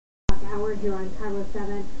hour here on Cairo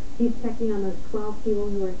 7. He's checking on those 12 people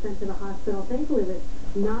who were sent to the hospital, thankfully with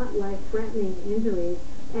not life-threatening injuries.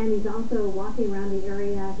 And he's also walking around the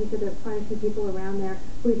area. He said there's quite a few people around there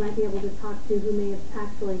who he might be able to talk to who may have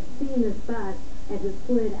actually seen this bus as it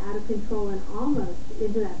slid out of control and almost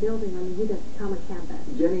into that building on the Tacoma campus.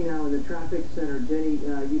 Jenny, now in the traffic center. Jenny,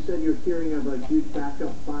 you said you're hearing of a huge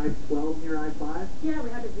backup 512 near I-5? Yeah, we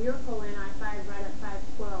had a vehicle in I-5 right at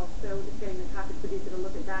 512, so we're just getting the traffic producer to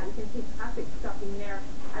look at that. You can see traffic stopping there.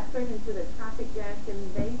 I've spoken to the traffic desk,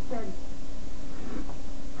 and they said...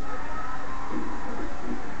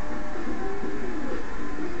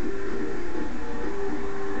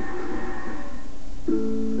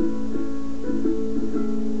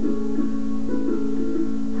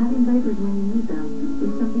 Having diapers when you need them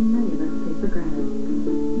is something many of us take for granted.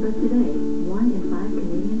 But today, 1 in 5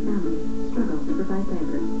 Canadian families struggle to provide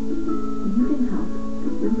diapers. You can help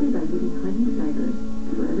simply by getting Huggies diapers.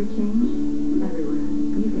 For every change, everywhere,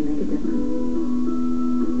 you can make a difference.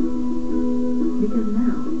 Because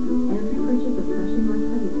now, every purchase of freshly washed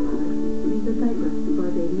Huggies products means a diaper for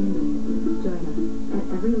a baby in need. Join us at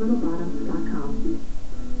everylittlebottoms.com.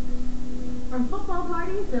 From football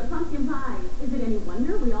parties to pumpkin pies, is it any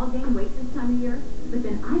wonder we all gain weight this time of year? But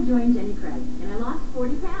then I joined Jenny Craig, and I lost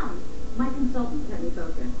 40 pounds. My consultant kept me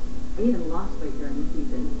focused. I even lost weight during the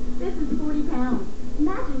season. This is 40 pounds.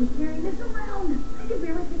 Imagine me carrying this around. I could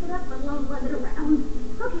barely pick it up, let alone lug it around.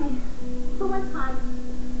 Okay, so what's time?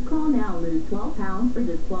 Call now, lose 12 pounds for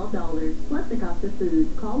just $12, plus the cost of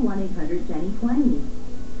food. Call 1-800-JENNY-20.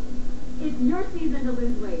 It's your season to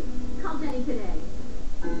lose weight. Call Jenny today.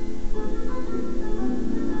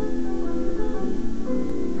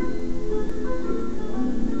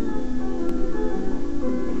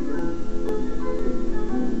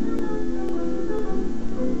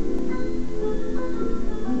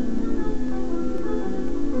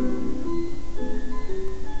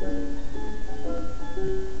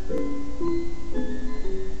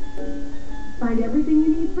 Find everything you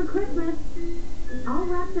need for Christmas, all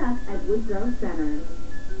wrapped up at Woodgrove Center.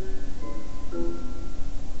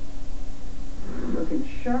 Looking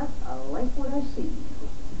sharp, I like what I see.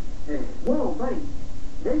 Hey. Whoa, buddy.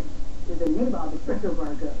 This is the Nabob espresso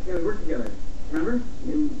barcode. Yeah, we work together. Remember?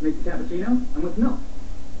 You make the cappuccino? I'm with milk.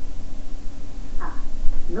 Ah,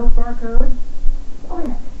 milk barcode. Oh,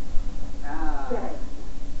 yeah. Ah.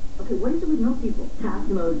 Okay, what is it with milk people?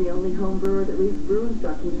 Tassimo is the only home brewer that leaves brew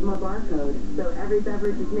instructions from a barcode, so every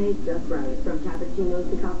beverage is made just right, from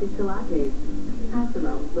cappuccinos to coffees to lattes.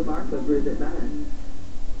 Tassimo, the barcode brews it better.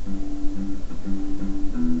 Can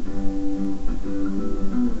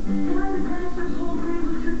I have Dempster's whole grain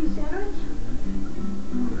with turkey sandwich?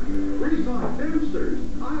 Restock Dempster's,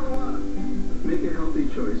 Iowa. Make a healthy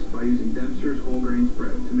choice by using Dempster's whole grains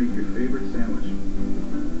bread to make your favorite sandwich.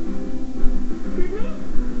 Sydney?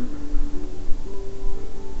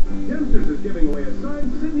 Dempster's is giving away a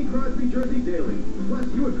signed Sidney Crosby jersey daily. Plus,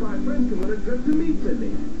 you and 5 friends can win a trip to meet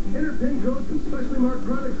Sidney. Enter pin codes and specially marked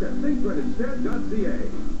products at thinkbreadinstead.ca.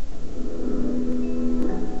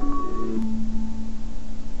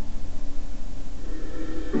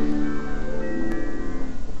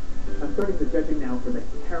 I'm starting the judging now for the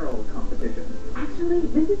Carol competition. Actually,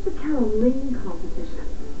 this is the caroling competition.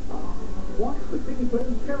 Watch the Sydney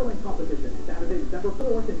Clinton's caroling competition, Saturday, December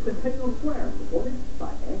 4th in Centennial Square, supported by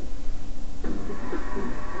A.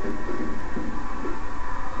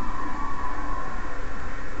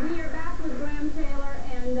 We are back with Graham Taylor,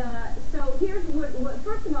 and so here's what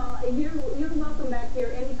first of all, you're welcome back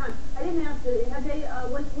here anytime. I didn't ask, have they,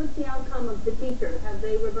 what's the outcome of the teacher? Have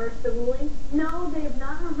they reversed the ruling? No, they have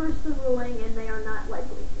not reversed the ruling, and they are not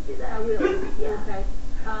likely to do that. Oh, really? Yeah. Okay.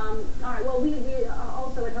 All right, well, we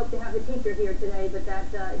also had hoped to have a teacher here today, but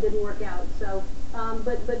that didn't work out. So,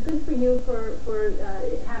 but good for you for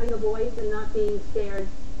having a voice and not being scared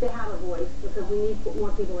to have a voice, because we need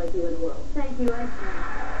more people like you in the world. Thank you.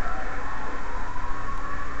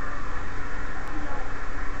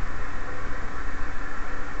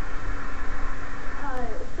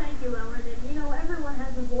 Thank you, Ellen. And you know, everyone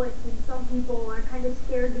has a voice, and some people are kind of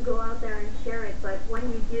scared to go out there and share it, but when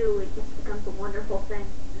you do, it just becomes a wonderful thing.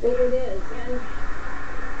 It is, and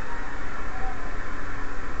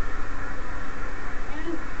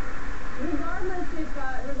regardless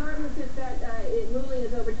if that ruling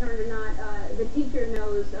is overturned or not, the teacher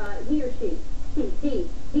knows he or she, he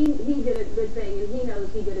did a good thing, and he knows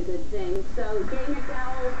he did a good thing. So, Jay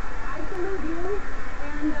McDowell, I salute you,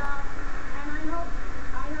 and I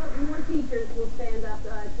hope more teachers will stand up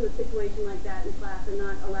to a situation like that in class and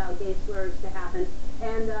not allow gay slurs to happen.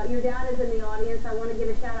 And your dad is in the audience. I want to give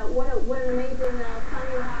a shout out. What an amazing son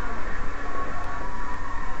you have.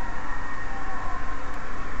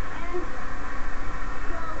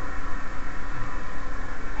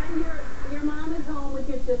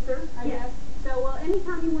 sister, I guess. So, well,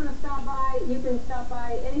 anytime you want to stop by, you can stop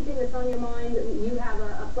by. Anything that's on your mind, you have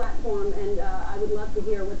a platform, and I would love to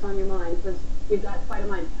hear what's on your mind, because you've got quite a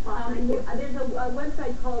mind. There's a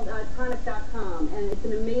website called tonic.com, and it's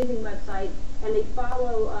an amazing website, and they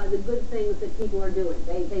follow the good things that people are doing.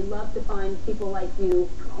 They love to find people like you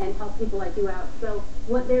and help people like you out. So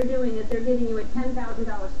what they're doing is they're giving you a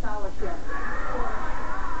 $10,000 scholarship.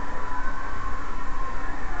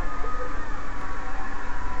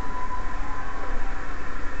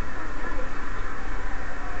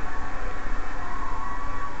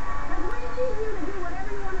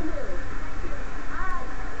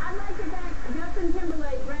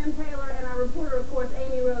 Reporter, of course,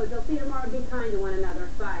 Amy Rhodes. I'll see you tomorrow. Be kind to one another.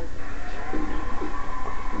 Bye.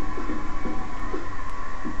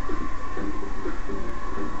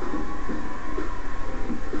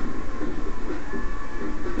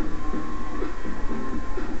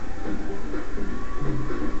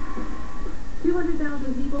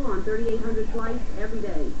 People on 3,800 flights every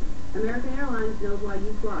day. American Airlines knows why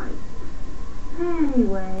you fly.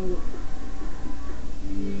 Anyway.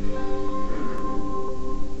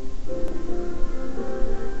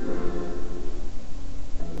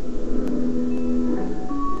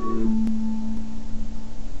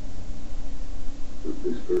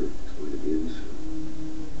 This verdict is going to be in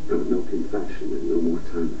soon. No confession and no more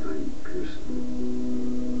time to find Pearson.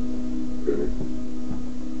 Really?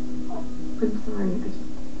 I'm sorry,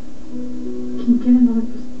 can you get another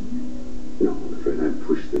procedure? No, I'm afraid I've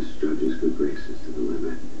pushed this judge's good graces to the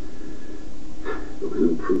limit. There was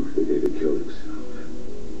no proof that David killed himself.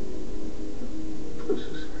 I'm so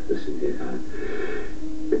sorry. Listen,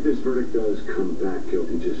 if this verdict does come back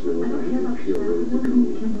guilty, just know I have a pure road to go.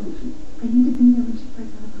 I need to be there when she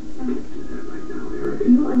finds out about I can't do that right now, Eric.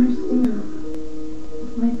 You don't understand.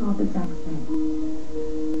 It's my fault that Zach said.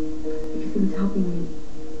 Because he was helping me.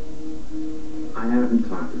 I haven't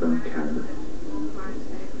talked about Canada.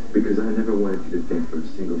 Because I never wanted you to think for a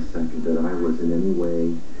single second that I was in any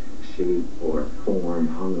way, shape, or form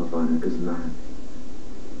hung up on it, because I'm not.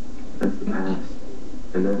 That's the past.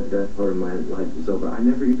 And that part of my life is over. I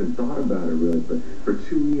never even thought about it, really, but for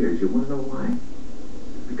 2 years, you want to know why?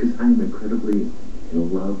 Because I am incredibly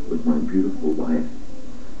in love with my beautiful wife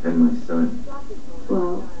and my son.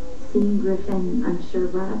 Well, seeing Griffin, I'm sure,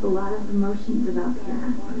 brought up a lot of emotions about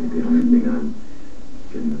Kara. I mean, the only thing I'm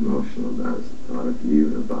getting emotional about is the thought of you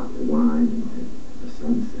and a bottle of wine and the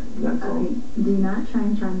sunset. And that's all. Okay, do not try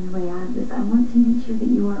and charm your way out of this. I want to make sure that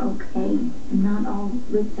you are okay and not all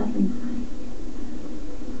ripped up inside.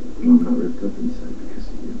 Well, I'm not ripped up inside because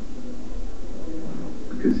of you.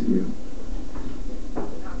 Because of you.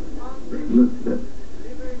 Look,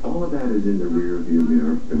 all of that is in the rear view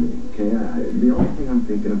mirror for me, okay? The only thing I'm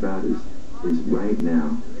thinking about is right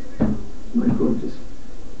now, my gorgeous.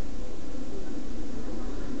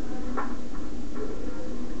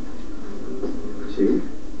 See?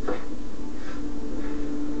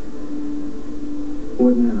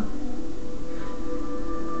 What now?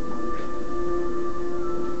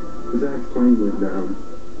 Zach's plane went down,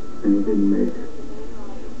 and he didn't make it.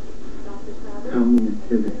 Tell me you're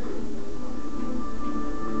kidding.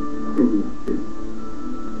 You're not kidding.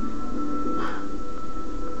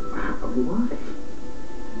 Why?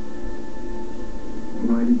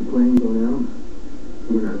 Why did the plane go down?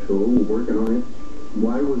 We're not sure. We're working on it.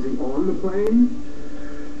 Why was he on the plane?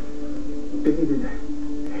 David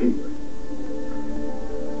Hayward.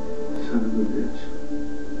 Son of a bitch.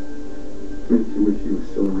 Makes you wish he was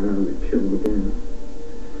still around to kill him again.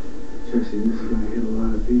 Jesse, this is going to hit a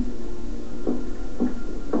lot of people.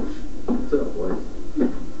 What's up, boy?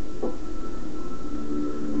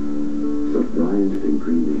 But Ryan and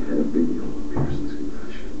Greenlee had a video of Pearson's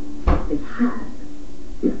confession. It had.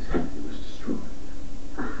 Yes, it was destroyed.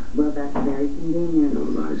 Well, that's very convenient. No,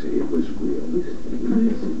 Liza, it was real.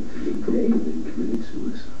 Listen, David committed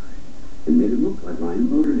suicide and made it look like Ryan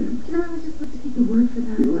murdered him. You know, I was just supposed to take your word for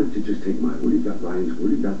that. You don't have to just take my word. You've got Ryan's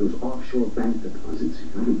word. You've got those offshore bank deposits.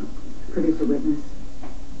 I don't know. Produce a witness.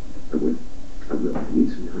 I will. I need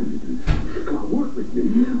some time to do that. Come on, work with me.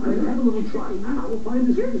 I have a little try. I will find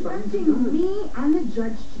this You're witness. expecting me and the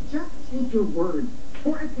judge to just take your word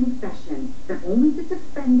for a confession that only the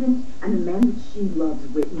defendant and the man that she loves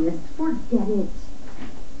witnessed. Forget it.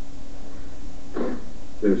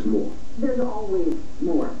 There's more. There's always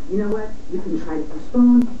more. You know what? You can try to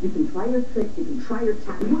postpone. You can try your trick. You can try your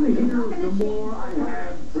tactics. You want to hear the more I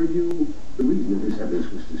have for you? The reason that this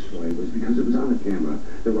evidence was destroyed was because it was on the camera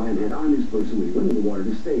that Ryan had on his person when he went in the water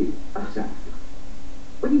to save Zach.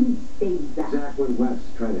 What do you mean, save Zach? Zach went west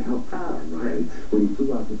to try to help Ryan. When he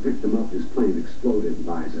flew out to pick them up, his plane exploded,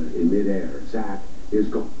 Liza, in midair. Zach is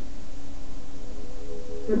gone.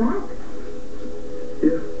 You're back.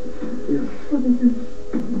 Yeah. Well, this is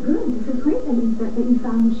good. This is great. That means that you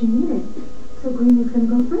found what you needed. So Green is going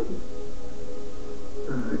to go free.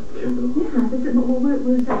 Kendall? Yeah,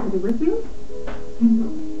 where's that going to be with you?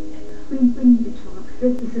 Kendall, we need to talk.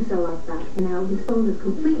 This is so like that. You know, his phone is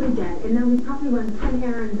completely dead, and now he's probably run 10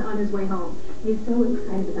 errands on his way home. He's so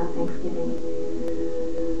excited about Thanksgiving.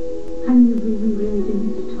 Honey, we really do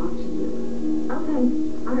need to talk to you. Okay.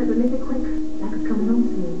 All right, but make it quick. Zach's coming home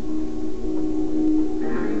soon.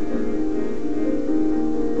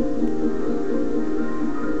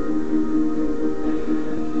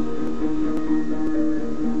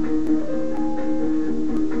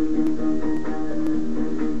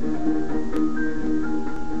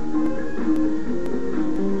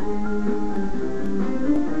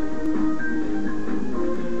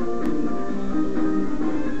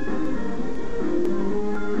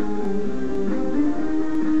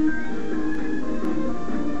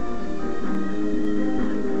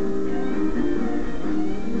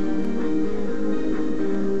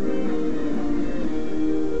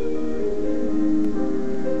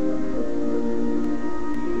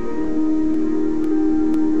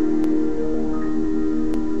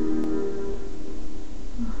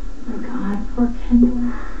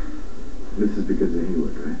 This is because of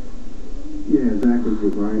Hayward, right? Yeah, Zach was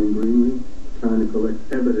with Ryan and Greenlee, trying to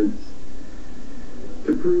collect evidence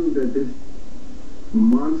to prove that this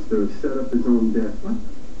monster set up his own death. What?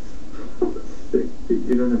 Sick.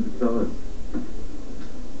 You don't have to tell us.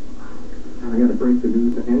 I gotta break the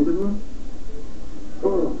news to Angela?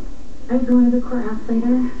 Oh. Are you going to the courthouse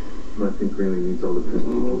later? I think Greenlee needs all the proof he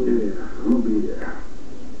can get. Yeah, I'm gonna be there.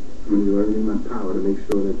 I'm gonna do everything in my power to make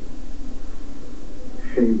sure that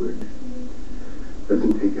Hayward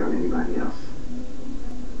doesn't take out anybody else.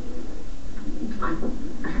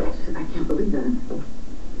 I can't believe that.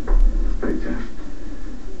 Hey, Jeff.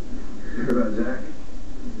 You heard about Zach?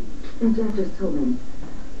 And Jack just told me.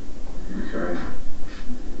 That's all right.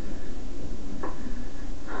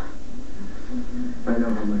 I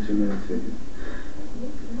know how much it meant to you.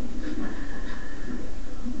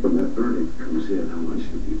 When that verdict comes in, I want you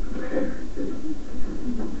to be prepared.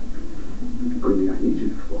 Grimmy, I need you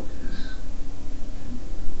to focus.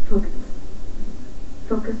 Focus.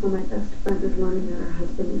 Focus when my best friend is learning that her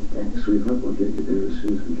husband is dead. Sweetheart, we'll get you there as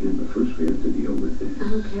soon as we can, but first we have to deal with this. I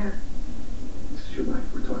don't care. This is your life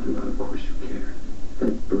we're talking about. Of course you care.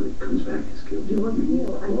 That verdict comes back as guilty. You won't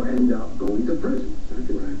feel. Or end up going to prison.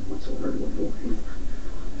 Exactly right. What's so hard to avoid?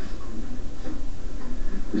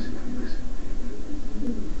 Listen.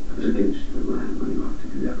 I was against you and Ryan running off to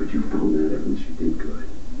do that, but you found that evidence. You did good.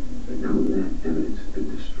 But now that evidence has been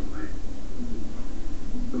destroyed,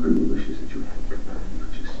 Grimmy wishes that you hadn't come back, but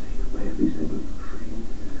just stay away. At least they went for free.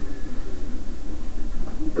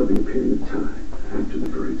 There'll be a period of time after the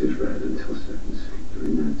verdict is read until sentencing.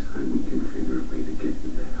 During that time, we can figure a way to get you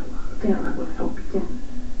the hell out of here. I will help you. Dad.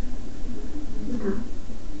 Stop.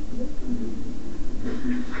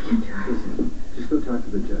 I can't do it. Listen, just go talk to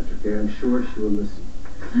the judge, okay? I'm sure she will listen.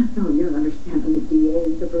 No, you don't understand. From the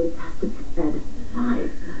DA, the verdict has to be fed. Why?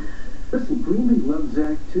 Listen, Greenlee loved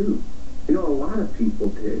Zach, too. You know, a lot of people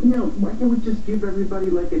did. No. Why can't we just give everybody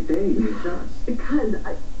like a day to adjust? Because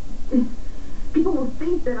people will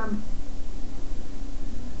think that I'm...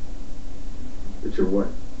 That you're what?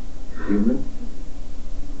 Human?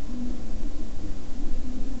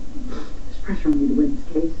 There's pressure on me to win this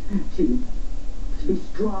case. To be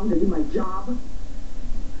strong, to do my job.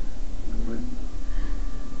 You know what?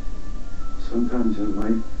 Sometimes in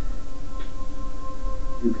life,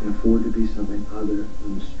 you can afford to be something other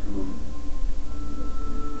than strong.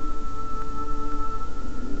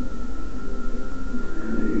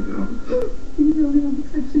 There you go. You really don't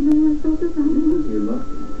actually know how I felt about it. You're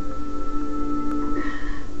lucky.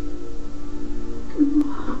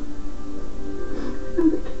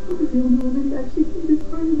 I was the only one that actually needed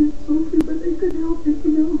part of this trophy, but they couldn't help it,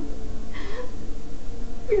 you know.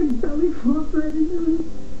 Your belly flopped right into it.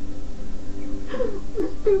 The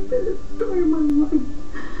stupidest story of my life.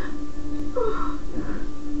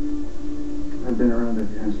 I've been around that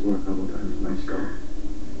dance floor a couple times myself.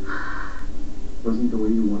 Wasn't the way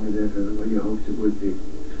you wanted it or the way you hoped it would be.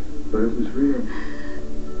 But it was real.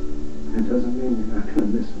 And it doesn't mean you're not going to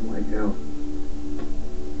miss him like hell.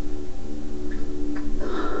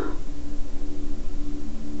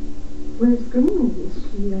 Where's Greenlee? Is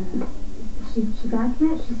she back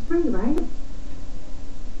yet? She's free, right?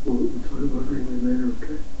 Well, we'll talk about Greenlee later,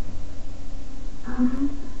 okay?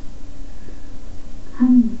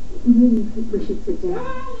 Maybe we should sit down.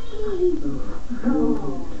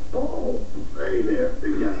 Oh, hey there,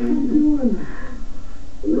 big guy. How you doing?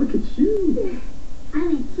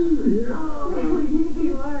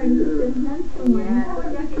 You are. You're a handsome one.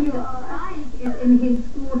 Spike is in his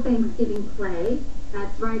school Thanksgiving play.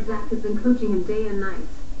 That's right, Zach has been coaching him day and night.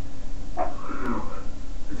 Wow.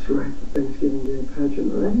 That's right, the Thanksgiving Day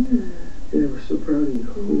pageant, right? Yeah, we're so proud of you.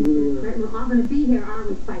 We really are. Right, we're all going to be here, aren't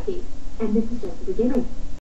we, Spikey? And this is just the beginning.